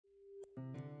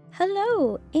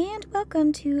Hello and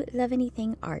welcome to Love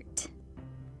Anything Art.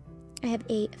 I have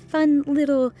a fun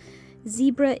little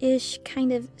zebra-ish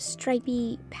kind of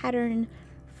stripy pattern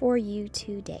for you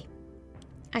today.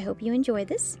 I hope you enjoy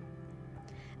this.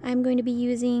 I'm going to be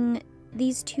using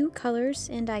these two colors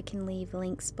and I can leave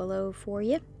links below for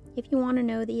you if you want to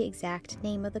know the exact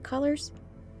name of the colors.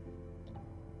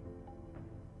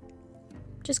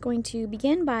 Just going to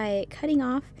begin by cutting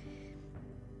off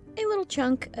a little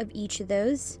chunk of each of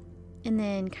those and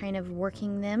then kind of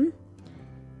working them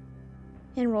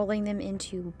and rolling them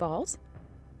into balls.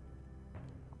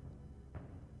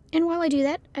 And while I do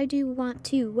that, I do want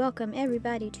to welcome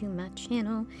everybody to my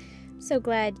channel. So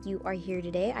glad you are here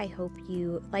today. I hope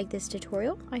you like this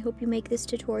tutorial. I hope you make this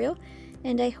tutorial,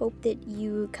 and I hope that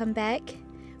you come back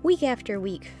week after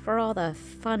week for all the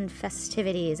fun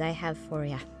festivities I have for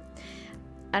you.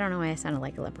 I don't know why I sounded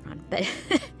like a leprechaun, but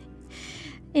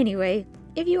anyway,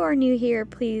 if you are new here,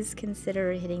 please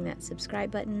consider hitting that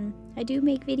subscribe button. I do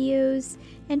make videos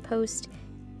and post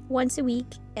once a week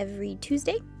every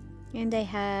Tuesday, and I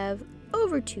have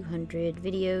over 200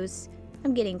 videos.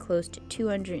 I'm getting close to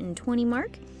 220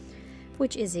 mark,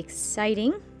 which is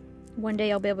exciting. One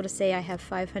day I'll be able to say I have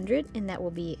 500, and that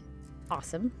will be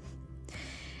awesome.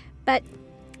 But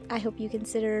I hope you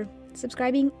consider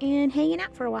subscribing and hanging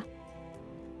out for a while.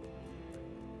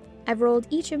 I've rolled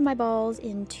each of my balls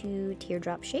into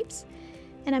teardrop shapes,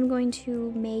 and I'm going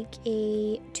to make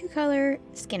a two-color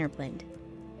Skinner blend.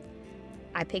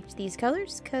 I picked these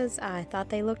colors because I thought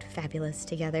they looked fabulous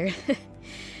together.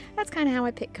 That's kind of how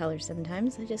I pick colors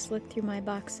sometimes. I just look through my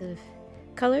box of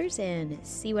colors and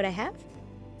see what I have.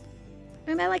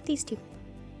 And I like these two.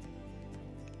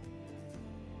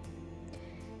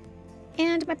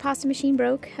 And my pasta machine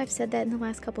broke. I've said that in the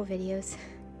last couple videos.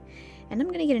 And I'm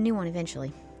going to get a new one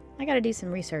eventually. I gotta do some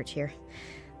research here.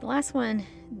 The last one,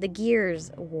 the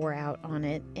gears wore out on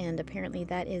it, and apparently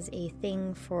that is a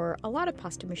thing for a lot of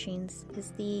pasta machines, is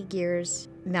the gears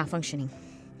malfunctioning.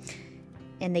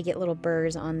 And they get little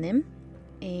burrs on them,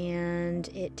 and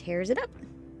it tears it up.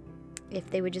 If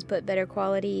they would just put better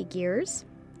quality gears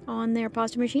on their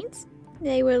pasta machines,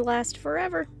 they would last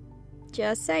forever.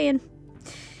 Just saying.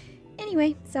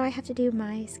 Anyway, so I have to do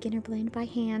my Skinner blend by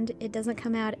hand. It doesn't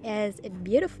come out as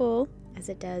beautiful as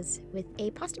it does with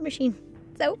a pasta machine.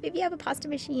 So if you have a pasta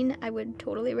machine, I would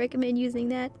totally recommend using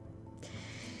that.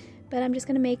 But I'm just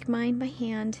going to make mine by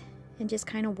hand and just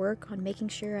kind of work on making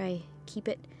sure I keep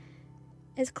it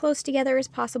as close together as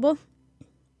possible.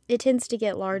 It tends to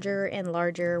get larger and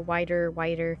larger,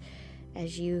 wider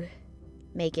as you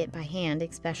make it by hand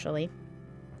especially.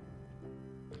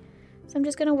 So I'm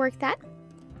just going to work that.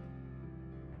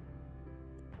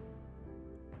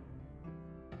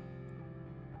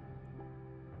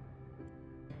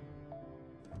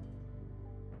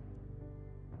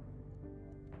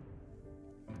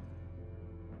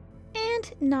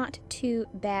 Not too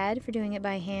bad for doing it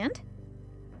by hand.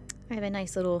 I have a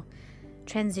nice little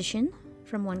transition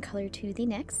from one color to the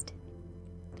next.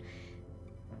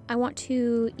 I want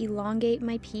to elongate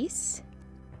my piece,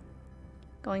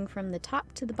 going from the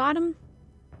top to the bottom.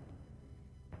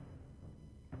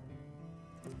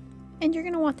 And you're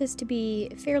going to want this to be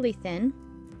fairly thin.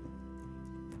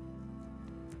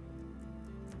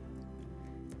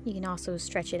 You can also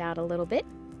stretch it out a little bit.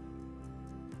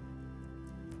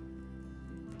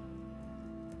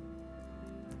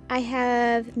 I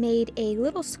have made a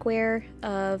little square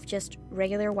of just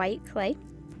regular white clay.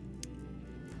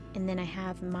 And then I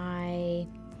have my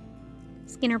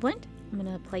Skinner blend. I'm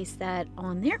going to place that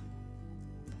on there.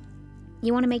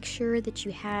 You want to make sure that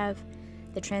you have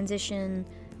the transition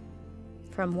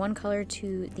from one color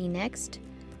to the next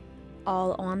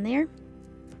all on there.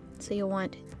 So you'll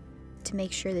want to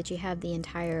make sure that you have the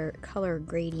entire color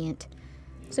gradient.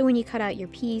 So when you cut out your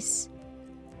piece,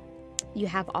 you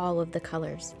have all of the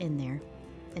colors in there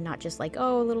and not just like,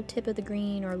 oh, a little tip of the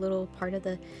green or a little part of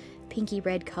the pinky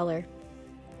red color.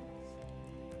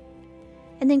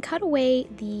 And then cut away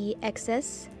the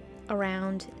excess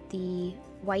around the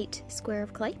white square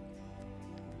of clay.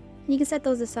 And you can set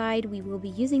those aside. We will be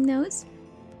using those.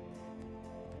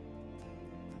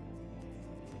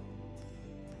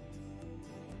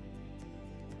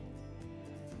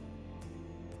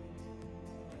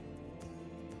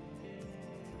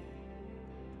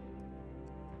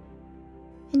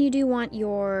 And you do want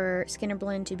your Skinner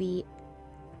blend to be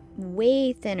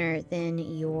way thinner than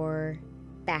your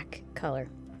back color.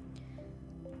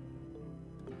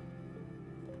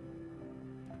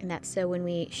 And that's so when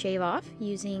we shave off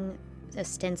using a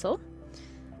stencil,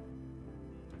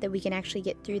 that we can actually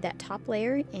get through that top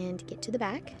layer and get to the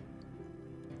back.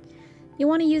 You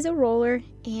want to use a roller,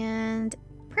 and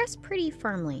press pretty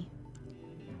firmly.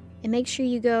 And make sure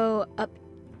you go up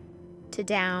to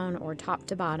down or top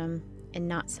to bottom and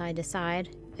not side to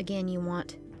side. Again, you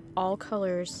want all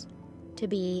colors to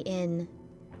be in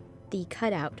the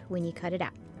cutout when you cut it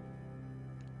out.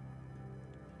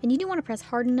 And you do want to press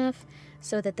hard enough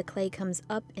so that the clay comes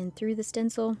up and through the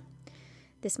stencil.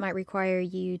 This might require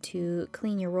you to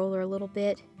clean your roller a little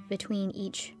bit between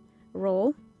each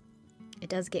roll. It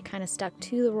does get kind of stuck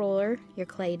to the roller, your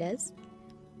clay does.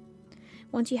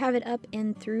 Once you have it up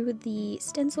and through the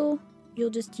stencil, you'll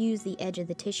just use the edge of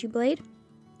the tissue blade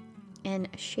and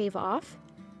shave off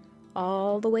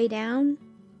all the way down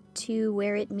to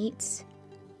where it meets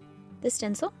the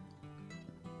stencil.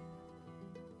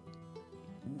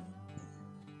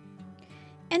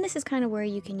 And this is kind of where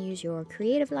you can use your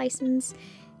creative license,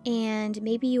 and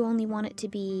maybe you only want it to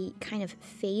be kind of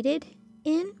faded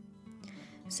in,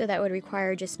 so that would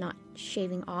require just not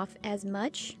shaving off as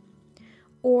much.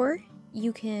 Or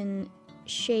you can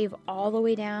shave all the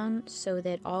way down so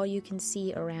that all you can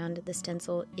see around the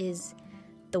stencil is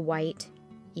the white.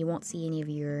 You won't see any of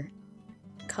your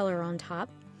color on top.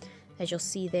 As you'll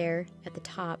see there at the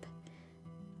top,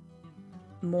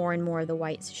 more and more of the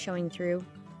white's showing through.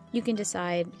 You can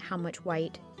decide how much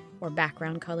white or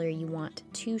background color you want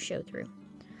to show through.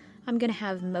 I'm going to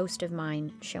have most of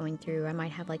mine showing through. I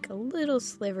might have like a little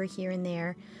sliver here and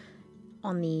there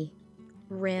on the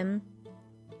rim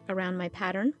around my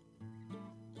pattern.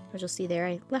 As you'll see there,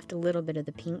 I left a little bit of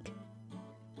the pink.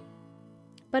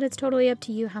 But it's totally up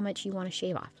to you how much you want to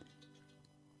shave off.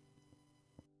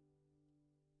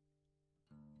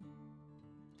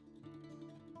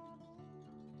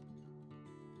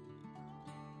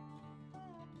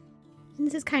 And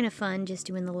this is kind of fun, just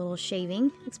doing the little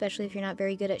shaving, especially if you're not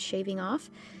very good at shaving off.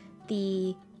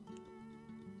 The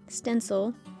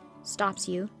stencil stops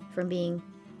you from being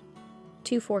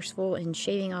too forceful and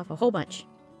shaving off a whole bunch.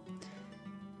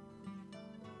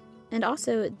 And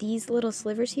also, these little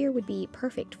slivers here would be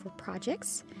perfect for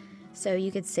projects, so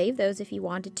you could save those if you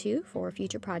wanted to for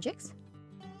future projects.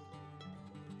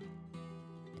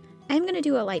 I'm going to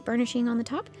do a light burnishing on the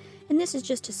top, and this is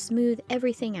just to smooth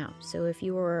everything out. So if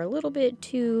you were a little bit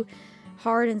too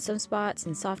hard in some spots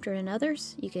and softer in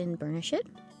others, you can burnish it.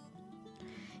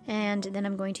 And then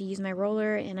I'm going to use my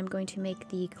roller, and I'm going to make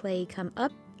the clay come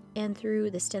up and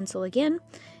through the stencil again.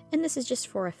 And this is just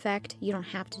for effect. You don't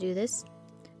have to do this.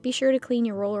 Be sure to clean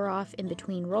your roller off in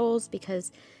between rolls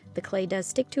because the clay does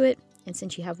stick to it. And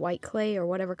since you have white clay or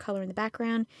whatever color in the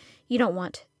background, you don't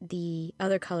want the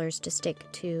other colors to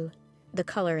stick to the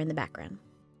color in the background.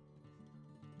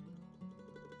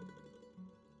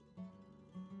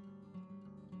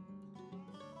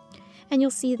 And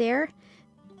you'll see there,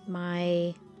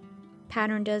 my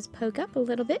pattern does poke up a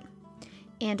little bit.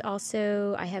 And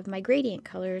also I have my gradient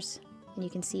colors, and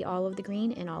you can see all of the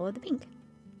green and all of the pink.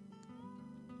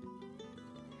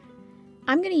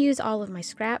 I'm going to use all of my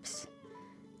scraps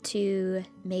to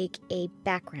make a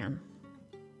background.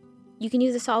 You can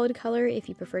use a solid color if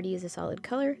you prefer to use a solid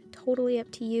color, totally up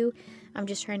to you. I'm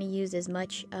just trying to use as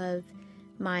much of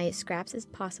my scraps as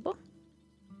possible.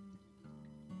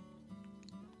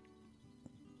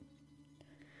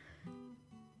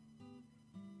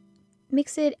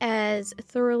 Mix it as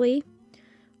thoroughly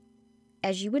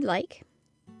as you would like.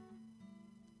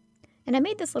 And I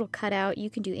made this little cutout. You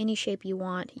can do any shape you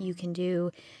want. You can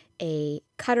do a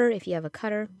cutter if you have a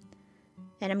cutter.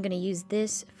 And I'm going to use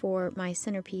this for my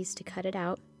centerpiece to cut it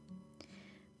out.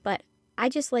 But I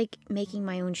just like making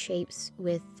my own shapes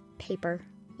with paper.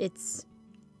 It's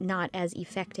not as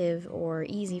effective or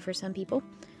easy for some people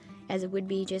as it would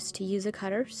be just to use a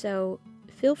cutter. So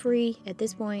feel free at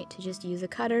this point to just use a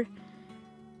cutter.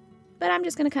 But I'm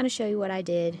just going to kind of show you what I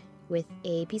did with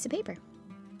a piece of paper.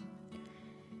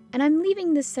 And I'm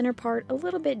leaving this center part a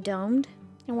little bit domed.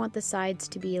 I want the sides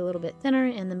to be a little bit thinner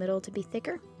and the middle to be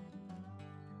thicker.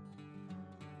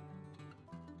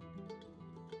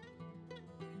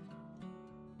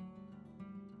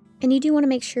 And you do want to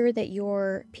make sure that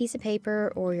your piece of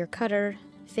paper or your cutter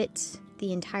fits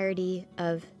the entirety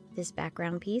of this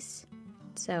background piece.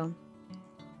 So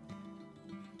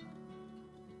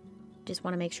just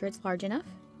want to make sure it's large enough.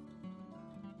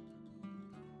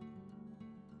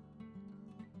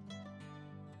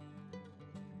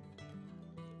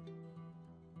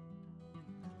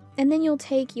 And then you'll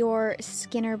take your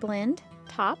Skinner blend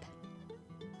top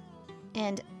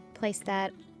and place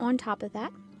that on top of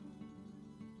that.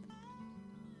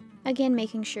 Again,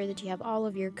 making sure that you have all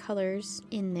of your colors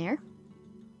in there.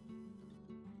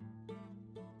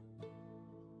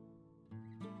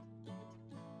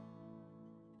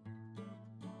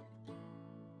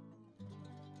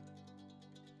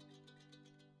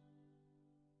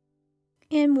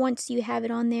 And once you have it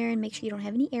on there, and make sure you don't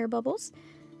have any air bubbles,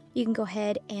 you can go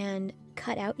ahead and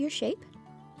cut out your shape.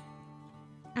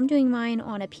 I'm doing mine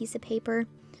on a piece of paper.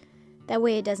 That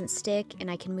way it doesn't stick and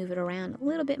I can move it around a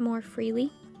little bit more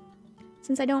freely.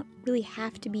 Since I don't really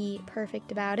have to be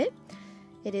perfect about it,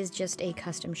 it is just a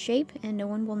custom shape and no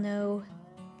one will know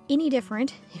any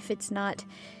different if it's not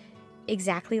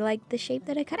exactly like the shape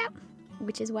that I cut out,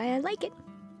 which is why I like it.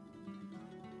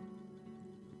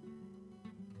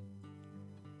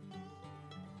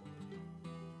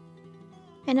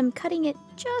 And I'm cutting it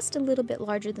just a little bit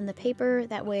larger than the paper,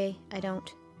 that way I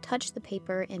don't touch the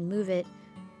paper and move it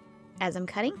as I'm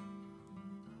cutting.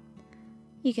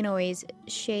 You can always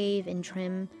shave and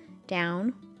trim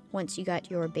down once you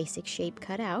got your basic shape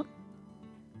cut out.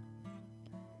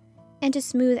 And to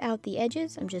smooth out the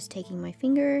edges, I'm just taking my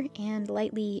finger and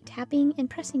lightly tapping and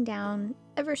pressing down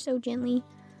ever so gently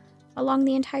along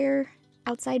the entire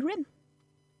outside rim.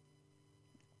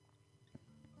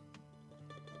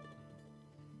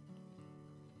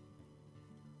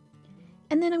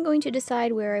 And then I'm going to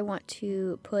decide where I want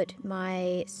to put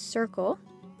my circle.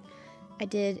 I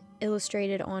did illustrate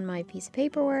it on my piece of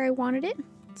paper where I wanted it,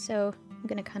 so I'm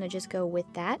going to kind of just go with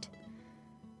that.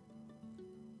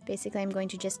 Basically, I'm going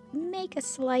to just make a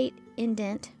slight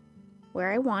indent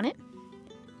where I want it.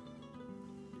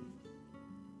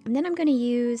 And then I'm going to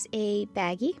use a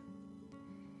Byeee,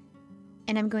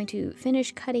 and I'm going to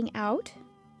finish cutting out.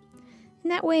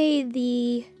 And that way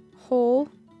the hole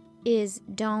is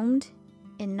domed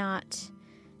and not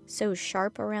so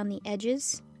sharp around the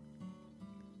edges.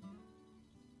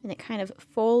 And it kind of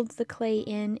folds the clay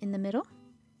in the middle.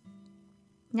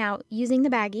 Now, using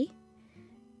the Byeee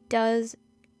does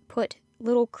put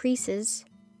little creases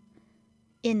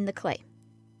in the clay.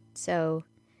 So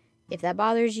if that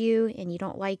bothers you and you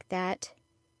don't like that,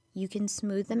 you can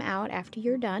smooth them out after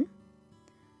you're done.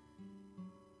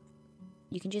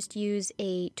 You can just use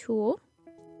a tool.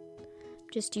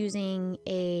 Just using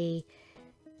a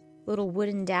little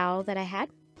wooden dowel that I had.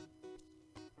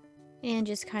 And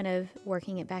just kind of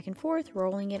working it back and forth,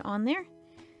 rolling it on there.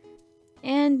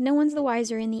 And no one's the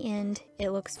wiser in the end.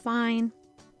 It looks fine.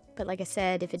 But like I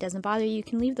said, if it doesn't bother you, you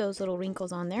can leave those little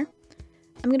wrinkles on there.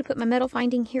 I'm going to put my metal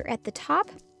finding here at the top.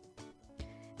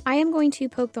 I am going to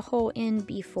poke the hole in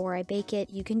before I bake it.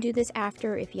 You can do this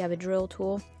after if you have a drill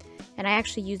tool. And I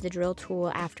actually use the drill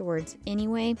tool afterwards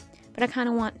anyway. But I kind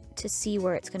of want to see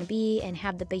where it's going to be and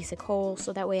have the basic hole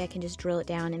so that way I can just drill it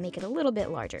down and make it a little bit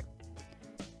larger.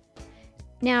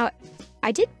 Now,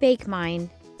 I did bake mine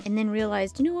and then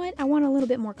realized, you know what, I want a little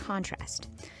bit more contrast.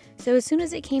 So as soon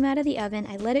as it came out of the oven,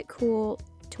 I let it cool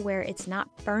to where it's not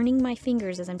burning my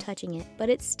fingers as I'm touching it, but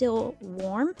it's still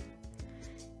warm.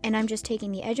 And I'm just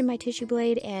taking the edge of my tissue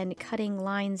blade and cutting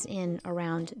lines in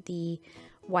around the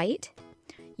white.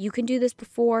 You can do this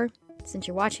before. Since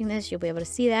you're watching this, you'll be able to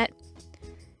see that.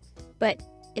 But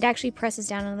it actually presses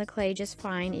down on the clay just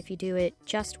fine if you do it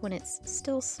just when it's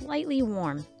still slightly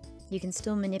warm. You can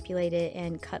still manipulate it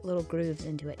and cut little grooves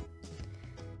into it.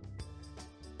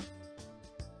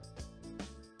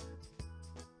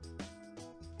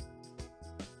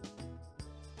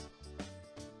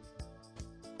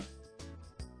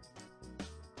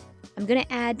 I'm going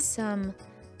to add some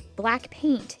black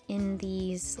paint in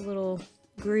these little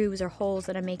grooves or holes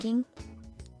that I'm making.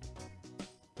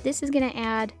 This is going to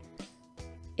add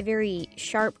a very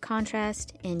sharp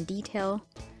contrast and detail,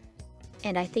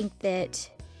 and I think that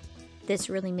this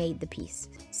really made the piece.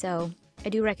 So I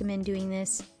do recommend doing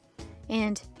this,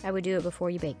 and I would do it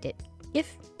before you baked it,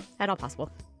 if at all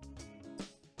possible.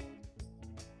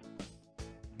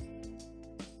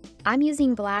 I'm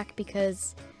using black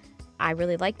because I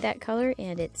really like that color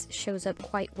and it shows up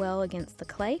quite well against the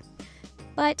clay.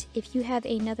 But if you have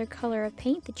another color of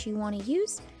paint that you want to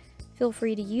use, feel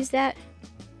free to use that,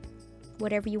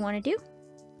 whatever you want to do.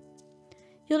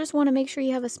 You'll just want to make sure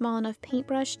you have a small enough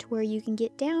paintbrush to where you can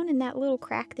get down in that little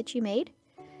crack that you made.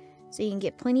 So you can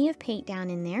get plenty of paint down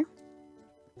in there.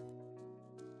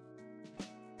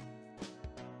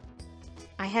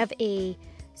 I have a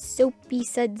soapy,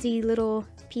 sudsy little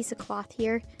piece of cloth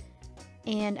here,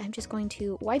 and I'm just going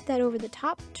to wipe that over the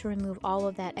top to remove all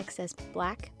of that excess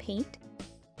black paint.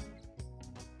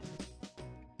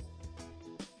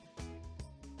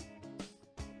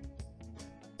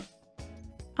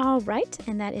 Alright,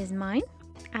 and that is mine.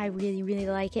 I really, really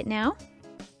like it now.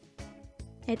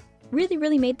 It really,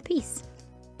 really made the piece.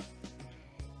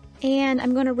 And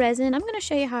I'm going to resin. I'm going to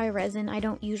show you how I resin. I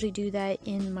don't usually do that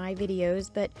in my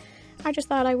videos, but I just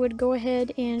thought I would go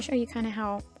ahead and show you kind of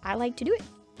how I like to do it.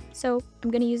 So I'm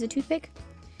going to use a toothpick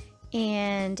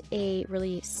and a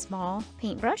really small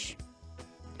paintbrush.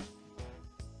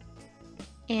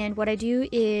 And what I do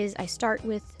is I start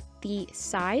with the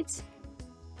sides.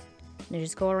 And I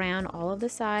just go around all of the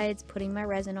sides, putting my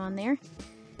resin on there.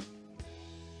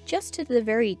 Just to the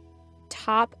very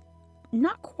top,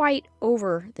 not quite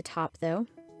over the top though.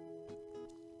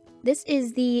 This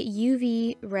is the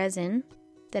UV resin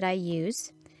that I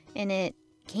use, and it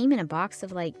came in a box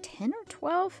of like 10 or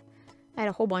 12. I had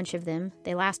a whole bunch of them.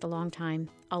 They last a long time.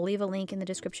 I'll leave a link in the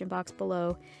description box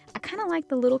below. I kind of like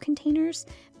the little containers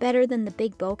better than the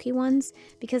big bulky ones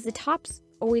because the tops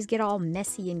always get all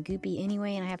messy and goopy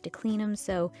anyway, and I have to clean them,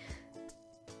 so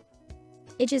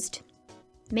it just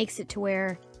makes it to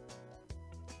where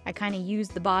I kind of use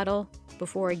the bottle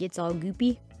before it gets all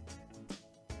goopy.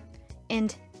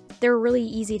 And they're really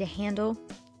easy to handle,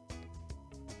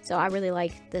 so I really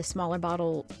like the smaller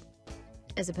bottle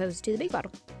as opposed to the big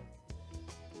bottle.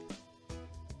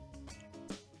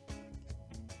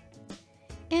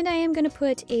 And I am going to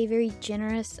put a very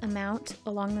generous amount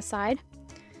along the side.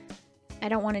 I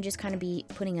don't want to just kind of be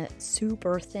putting a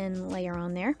super thin layer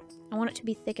on there. I want it to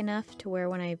be thick enough to where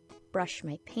when I brush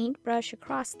my paintbrush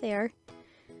across there,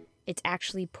 it's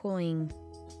actually pulling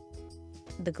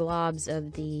the globs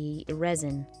of the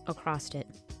resin across it.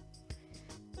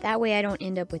 That way I don't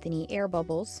end up with any air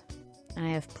bubbles, and I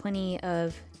have plenty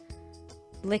of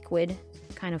liquid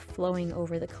kind of flowing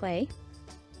over the clay.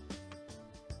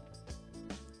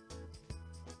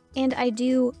 And I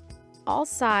do all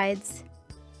sides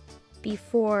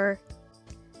before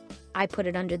I put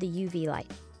it under the UV light.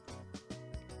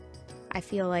 I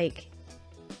feel like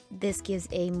this gives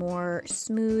a more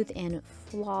smooth and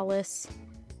flawless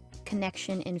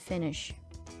connection and finish.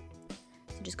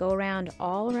 So just go around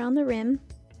all around the rim,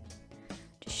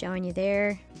 just showing you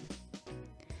there.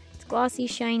 It's glossy,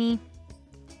 shiny,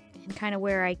 and kind of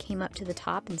where I came up to the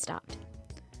top and stopped.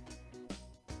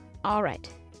 All right,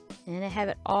 and I have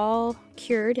it all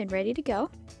cured and ready to go.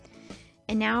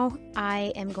 And now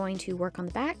I am going to work on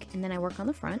the back, and then I work on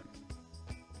the front.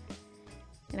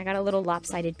 And I got a little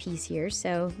lopsided piece here,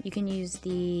 so you can use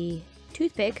the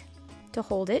toothpick to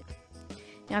hold it.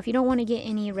 Now if you don't want to get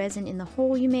any resin in the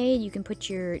hole you made, you can put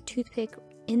your toothpick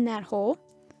in that hole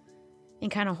and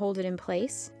kind of hold it in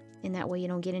place, and that way you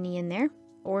don't get any in there.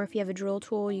 Or if you have a drill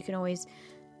tool, you can always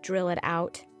drill it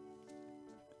out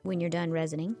when you're done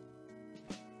resining.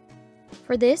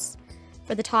 For this,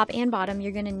 for the top and bottom,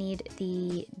 you're going to need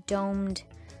the domed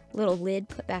little lid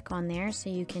put back on there, so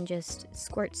you can just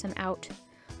squirt some out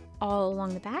all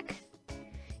along the back.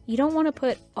 You don't want to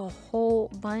put a whole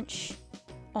bunch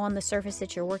on the surface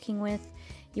that you're working with.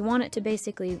 You want it to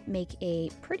basically make a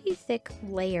pretty thick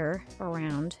layer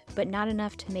around, but not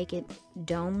enough to make it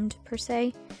domed per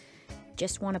se.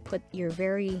 Just want to put your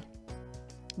very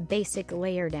basic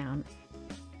layer down.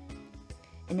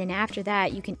 And then after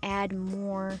that, you can add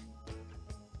more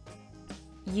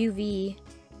UV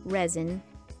resin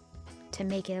to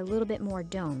make it a little bit more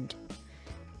domed.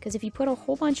 Because if you put a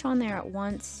whole bunch on there at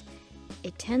once,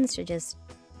 it tends to just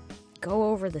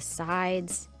go over the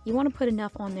sides. You want to put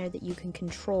enough on there that you can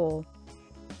control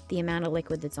the amount of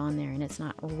liquid that's on there and it's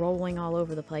not rolling all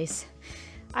over the place.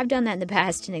 I've done that in the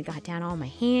past and it got down all my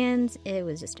hands. It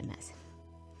was just a mess.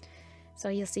 So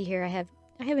you'll see here I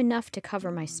have enough to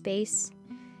cover my space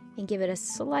and give it a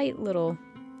slight little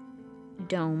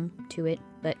dome to it,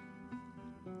 but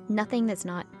nothing that's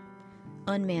not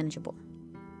unmanageable.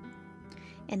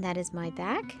 And that is my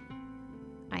back.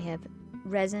 I have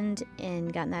resined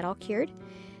and gotten that all cured.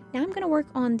 Now I'm going to work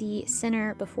on the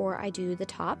center before I do the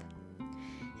top.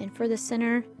 And for the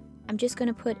center, I'm just going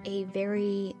to put a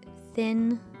very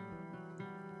thin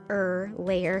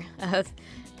layer of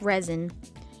resin.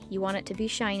 You want it to be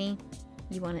shiny.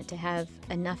 You want it to have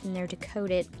enough in there to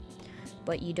coat it,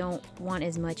 but you don't want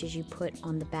as much as you put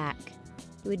on the back.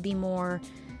 It would be more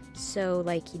so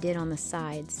like you did on the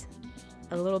sides.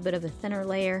 A little bit of a thinner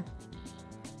layer,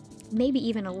 maybe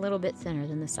even a little bit thinner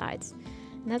than the sides.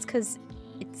 And that's because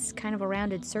it's kind of a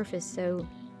rounded surface, so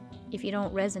if you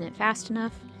don't resin it fast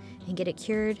enough and get it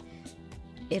cured,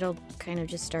 it'll kind of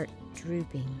just start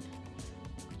drooping.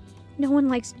 No one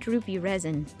likes droopy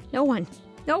resin. No one.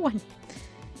 No one.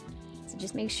 So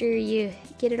just make sure you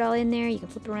get it all in there. You can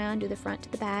flip around, do the front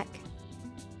to the back.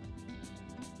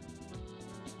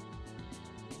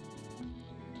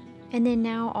 And then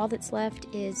now all that's left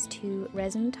is to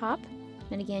resin the top.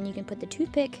 And again, you can put the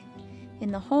toothpick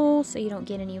in the hole so you don't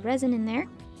get any resin in there.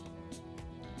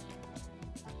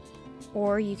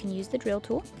 Or you can use the drill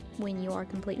tool when you are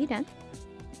completely done.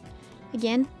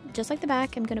 Again, just like the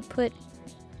back, I'm going to put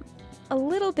a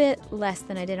little bit less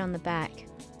than I did on the back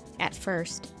at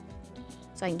first,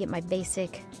 so I can get my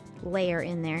basic layer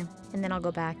in there, and then I'll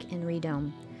go back and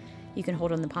redome. You can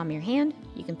hold it on the palm of your hand,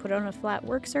 you can put it on a flat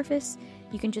work surface,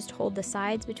 you can just hold the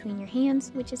sides between your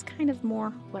hands, which is kind of more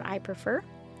what I prefer.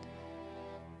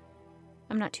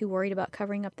 I'm not too worried about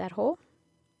covering up that hole.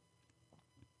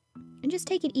 And just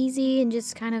take it easy and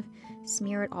just kind of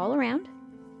smear it all around.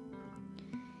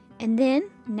 And then,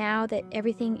 now that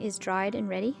everything is dried and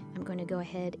ready, I'm going to go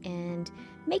ahead and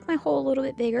make my hole a little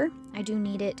bit bigger. I do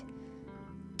need it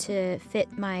to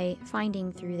fit my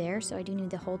finding through there, so I do need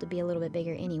the hole to be a little bit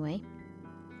bigger anyway.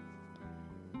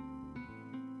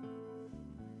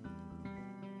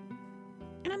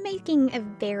 And I'm making a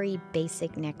very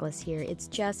basic necklace here. It's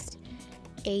just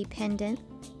a pendant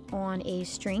on a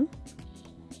string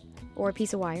or a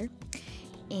piece of wire,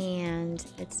 and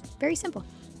it's very simple.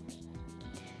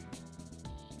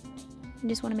 You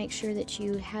just want to make sure that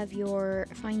you have your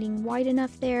finding wide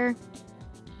enough there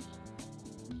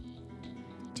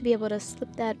to be able to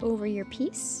slip that over your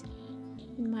piece.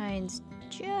 Mine's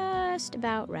just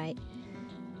about right.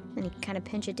 Then you can kind of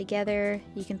pinch it together.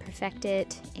 You can perfect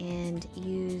it and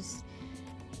use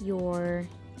your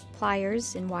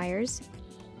pliers and wires.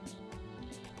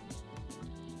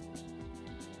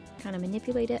 Kind of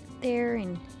manipulate it there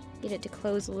and get it to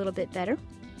close a little bit better.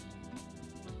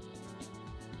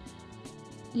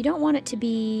 You don't want it to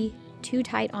be too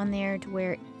tight on there to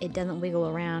where it doesn't wiggle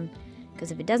around,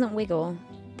 because if it doesn't wiggle,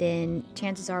 then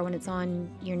chances are when it's on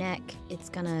your neck, it's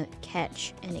gonna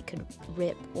catch and it could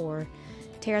rip or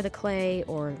tear the clay,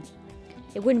 or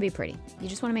it wouldn't be pretty. You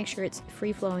just want to make sure it's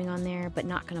free flowing on there but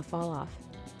not gonna fall off.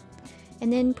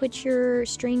 And then put your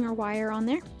string or wire on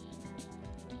there,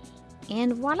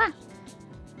 and voila!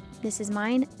 This is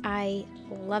mine. I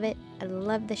love it. I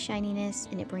love the shininess,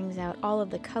 and it brings out all of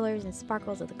the colors and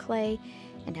sparkles of the clay,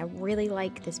 and I really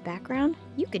like this background.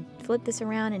 You could flip this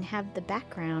around and have the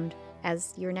background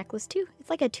as your necklace too. It's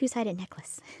like a two-sided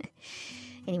necklace.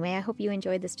 Anyway, I hope you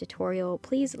enjoyed this tutorial.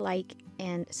 Please like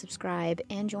and subscribe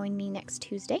and join me next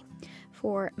Tuesday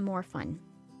for more fun.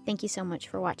 Thank you so much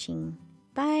for watching.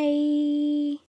 Bye!